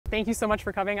Thank you so much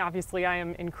for coming. Obviously, I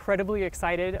am incredibly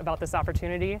excited about this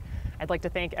opportunity. I'd like to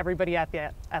thank everybody at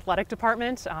the athletic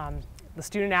department, the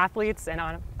student athletes, and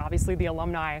obviously the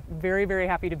alumni. Very, very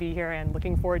happy to be here and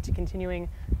looking forward to continuing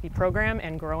the program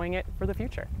and growing it for the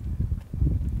future.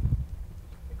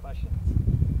 Any questions?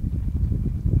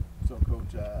 So,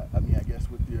 Coach, I guess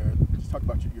with just talk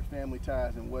about your family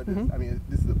ties and what is,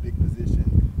 this is a big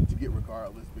position to get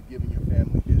regardless, but given your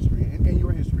family history and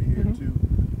your history here too,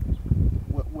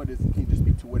 can you just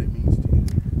speak to what it means to you?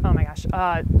 Oh my gosh,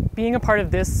 being a part of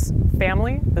this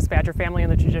family, this Badger family,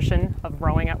 and the tradition of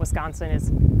rowing at Wisconsin is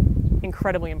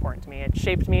incredibly important to me. It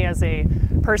shaped me as a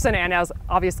person and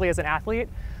obviously as an athlete.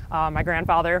 My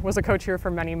grandfather was a coach here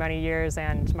for many, many years,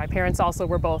 and my parents also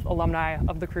were both alumni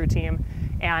of the crew team.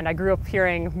 And I grew up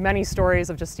hearing many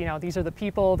stories of just, these are the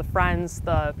people, the friends,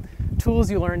 the tools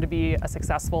you learn to be a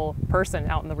successful person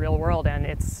out in the real world, and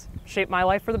it's shaped my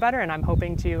life for the better, and I'm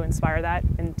hoping to inspire that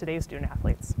in today's student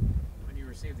athletes. When you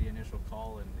received the initial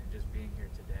call and just being here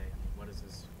today, what has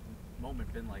this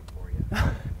moment been like for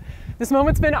you? This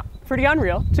moment's been pretty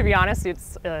unreal, to be honest.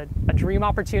 It's a dream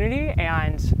opportunity,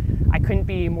 and I couldn't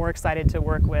be more excited to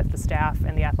work with the staff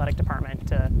and the athletic department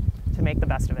to make the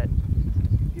best of it.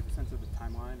 Give a sense of the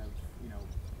timeline of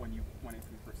when you went into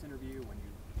the first interview,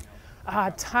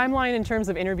 timeline in terms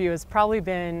of interview has probably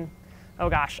been, oh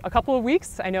gosh, a couple of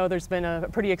weeks. I know there's been a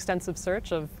pretty extensive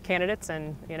search of candidates,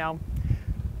 and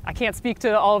I can't speak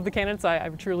to all of the candidates. I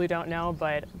truly don't know,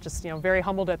 but just very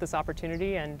humbled at this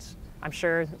opportunity, and I'm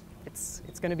sure it's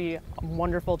going to be a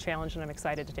wonderful challenge, and I'm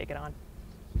excited to take it on.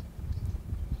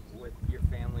 With your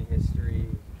family history,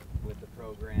 with the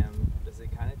program, does it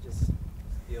kind of just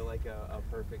feel like a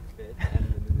perfect fit,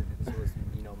 and this was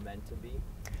meant to be?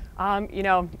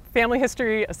 Family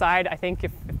history aside, I think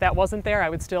if that wasn't there, I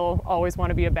would still always want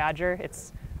to be a Badger.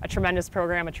 It's a tremendous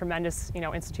program, a tremendous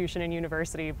institution and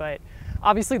university, but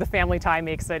obviously the family tie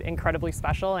makes it incredibly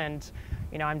special, and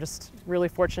I'm just really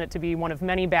fortunate to be one of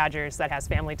many Badgers that has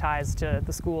family ties to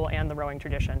the school and the rowing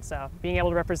tradition. So being able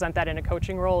to represent that in a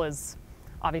coaching role is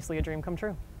obviously a dream come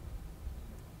true.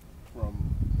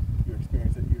 From your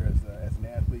experience here as an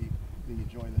athlete, then you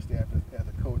join the staff as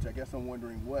a coach, I guess I'm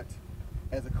wondering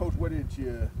as a coach, what did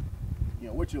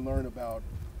what you learn about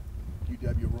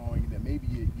UW rowing that maybe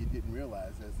you didn't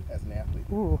realize as an athlete?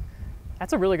 Ooh,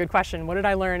 that's a really good question. What did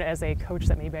I learn as a coach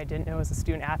that maybe I didn't know as a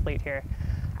student athlete here?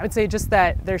 I would say just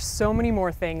that there's so many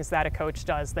more things that a coach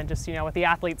does than just what the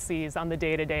athlete sees on the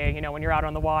day-to-day, when you're out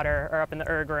on the water or up in the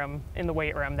erg room, in the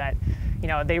weight room, that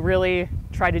they really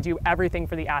try to do everything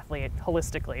for the athlete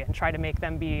holistically and try to make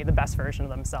them be the best version of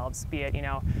themselves, be it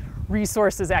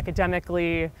resources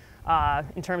academically,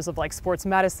 in terms of like sports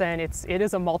medicine. It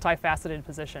is a multifaceted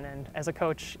position, and as a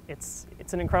coach, it's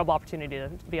an incredible opportunity to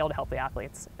be able to help the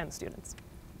athletes and the students.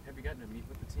 Have you gotten to meet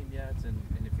with the team yet? And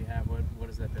if you have, what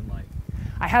has that been like?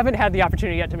 I haven't had the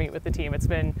opportunity yet to meet with the team. It's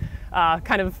been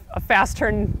kind of a fast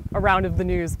turn around of the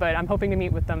news, but I'm hoping to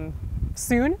meet with them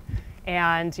soon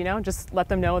and just let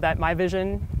them know that my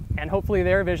vision and hopefully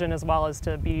their vision as well is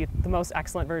to be the most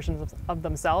excellent versions of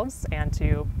themselves and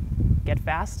to get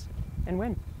fast and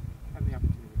win. Having the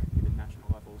opportunity to compete at national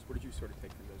levels, what did you sort of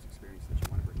take from those experiences that you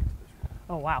want to bring into this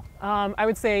role? Oh wow. I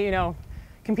would say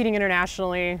competing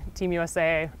internationally, Team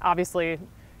USA, obviously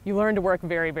you learn to work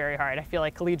very, very hard. I feel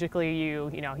like collegiately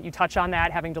you touch on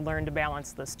that, having to learn to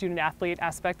balance the student athlete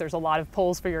aspect. There's a lot of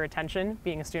pulls for your attention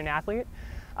being a student athlete.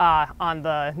 On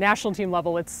the national team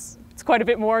level, it's quite a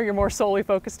bit more. You're more solely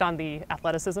focused on the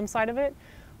athleticism side of it,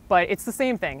 but it's the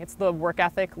same thing. It's the work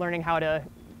ethic, learning how to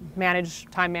manage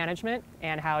time management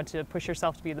and how to push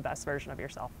yourself to be the best version of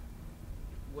yourself.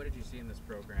 What did you see in this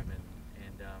program, and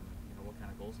what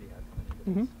kind of goals do you have coming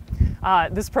into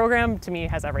this? This program to me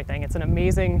has everything. It's an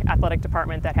amazing athletic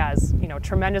department that has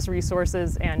tremendous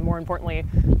resources, and more importantly,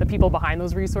 the people behind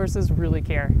those resources really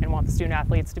care and want the student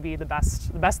athletes to be the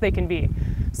best they can be.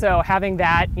 So having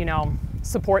that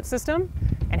support system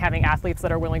and having athletes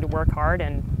that are willing to work hard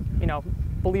and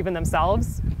believe in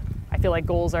themselves, I feel like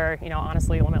goals are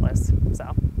honestly limitless.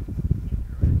 So.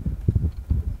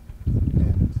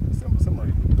 And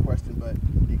similar question, but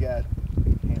you got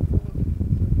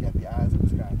the eyes of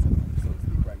Wisconsin, so to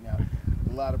speak, right now.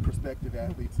 A lot of prospective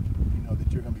athletes,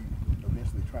 that you're going to be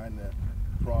eventually trying to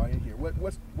draw in here.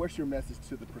 What's your message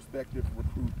to the prospective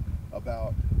recruit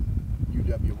about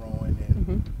UW rowing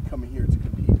and coming here to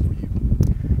compete for you?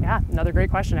 Yeah, another great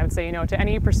question. I would say, to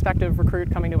any prospective recruit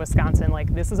coming to Wisconsin,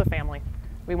 this is a family.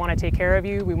 We want to take care of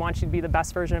you. We want you to be the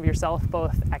best version of yourself,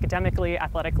 both academically,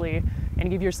 athletically, and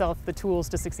give yourself the tools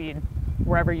to succeed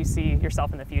wherever you see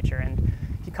yourself in the future. And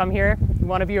if you come here, you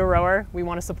want to be a rower, we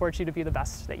want to support you to be the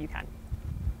best that you can.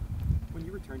 When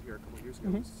you return interned here a couple of years ago.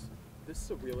 Mm-hmm. Was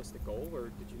this a realistic goal,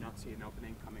 or did you not see an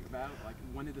opening coming about? Like,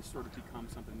 when did this sort of become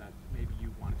something that maybe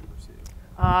you wanted to pursue?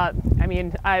 I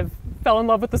mean, I've fell in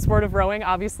love with the sport of rowing,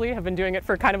 obviously. Have been doing it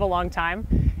for kind of a long time.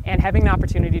 And having an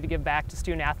opportunity to give back to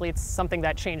student athletes, something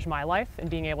that changed my life, and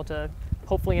being able to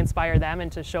hopefully inspire them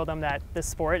and to show them that this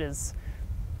sport is,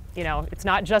 you know, it's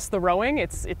not just the rowing,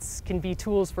 it's can be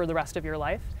tools for the rest of your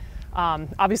life.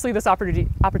 Obviously this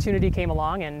opportunity came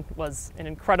along and was an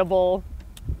incredible,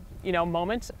 you know,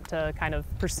 moment to kind of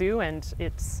pursue, and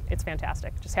it's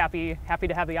fantastic. Just happy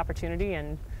to have the opportunity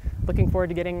and looking forward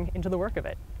to getting into the work of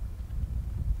it.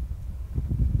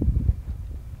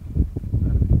 Two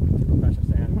more questions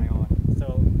to add my own. So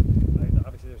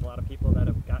obviously there's a lot of people that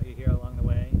have got you here along the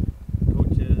way,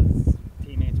 coaches,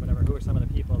 teammates, whatever. Who are some of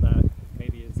the people that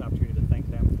maybe is an opportunity to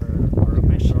thank them for, or a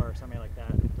mentor or something like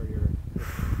that for your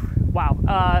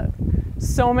Wow,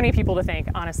 so many people to thank,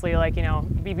 honestly. Like, you know,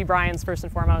 BB Bryan's first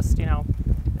and foremost, you know,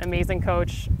 amazing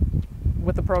coach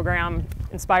with the program,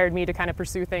 inspired me to kind of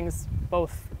pursue things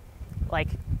both like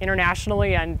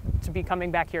internationally and to be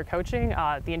coming back here coaching.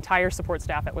 The entire support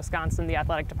staff at Wisconsin, the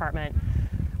athletic department.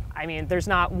 I mean, there's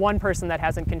not one person that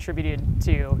hasn't contributed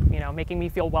to, you know, making me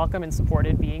feel welcome and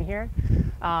supported being here.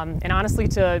 And honestly,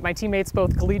 to my teammates,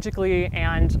 both collegiately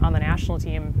and on the national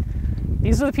team,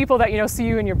 these are the people that, you know, see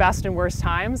you in your best and worst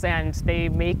times, and they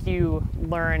make you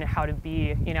learn how to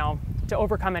be, you know, to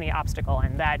overcome any obstacle,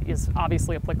 and that is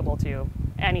obviously applicable to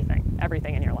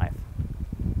everything in your life.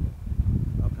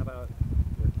 How about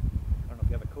I don't know if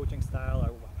you have a coaching style,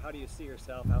 or how do you see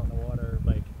yourself out in the water?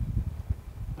 Like,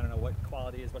 I don't know what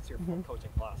qualities. What's your coaching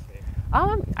philosophy?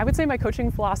 I would say my coaching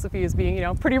philosophy is being, you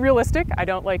know, pretty realistic. I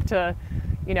don't like to,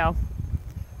 you know,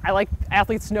 I like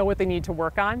athletes to know what they need to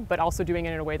work on, but also doing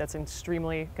it in a way that's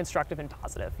extremely constructive and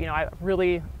positive. You know, I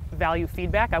really value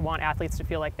feedback. I want athletes to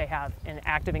feel like they have an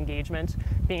active engagement,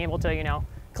 being able to, you know,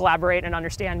 collaborate and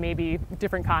understand maybe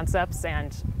different concepts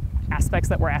and aspects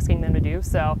that we're asking them to do.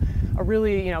 So a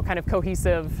really, you know, kind of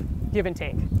cohesive give and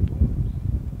take.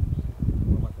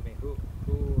 One more for me.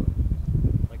 Who,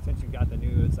 like, since you got the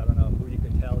news, I don't know who you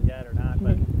could tell yet or not,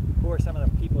 but who are some of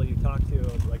the people you talk to,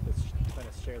 like, to kind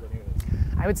of share the news?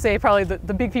 I would say probably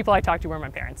the big people I talk to were my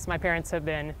parents. My parents have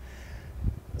been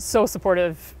so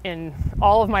supportive in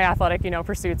all of my athletic, you know,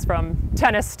 pursuits, from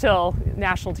tennis till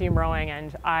national team rowing,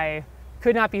 and I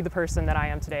could not be the person that I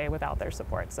am today without their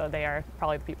support. So they are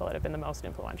probably the people that have been the most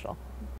influential.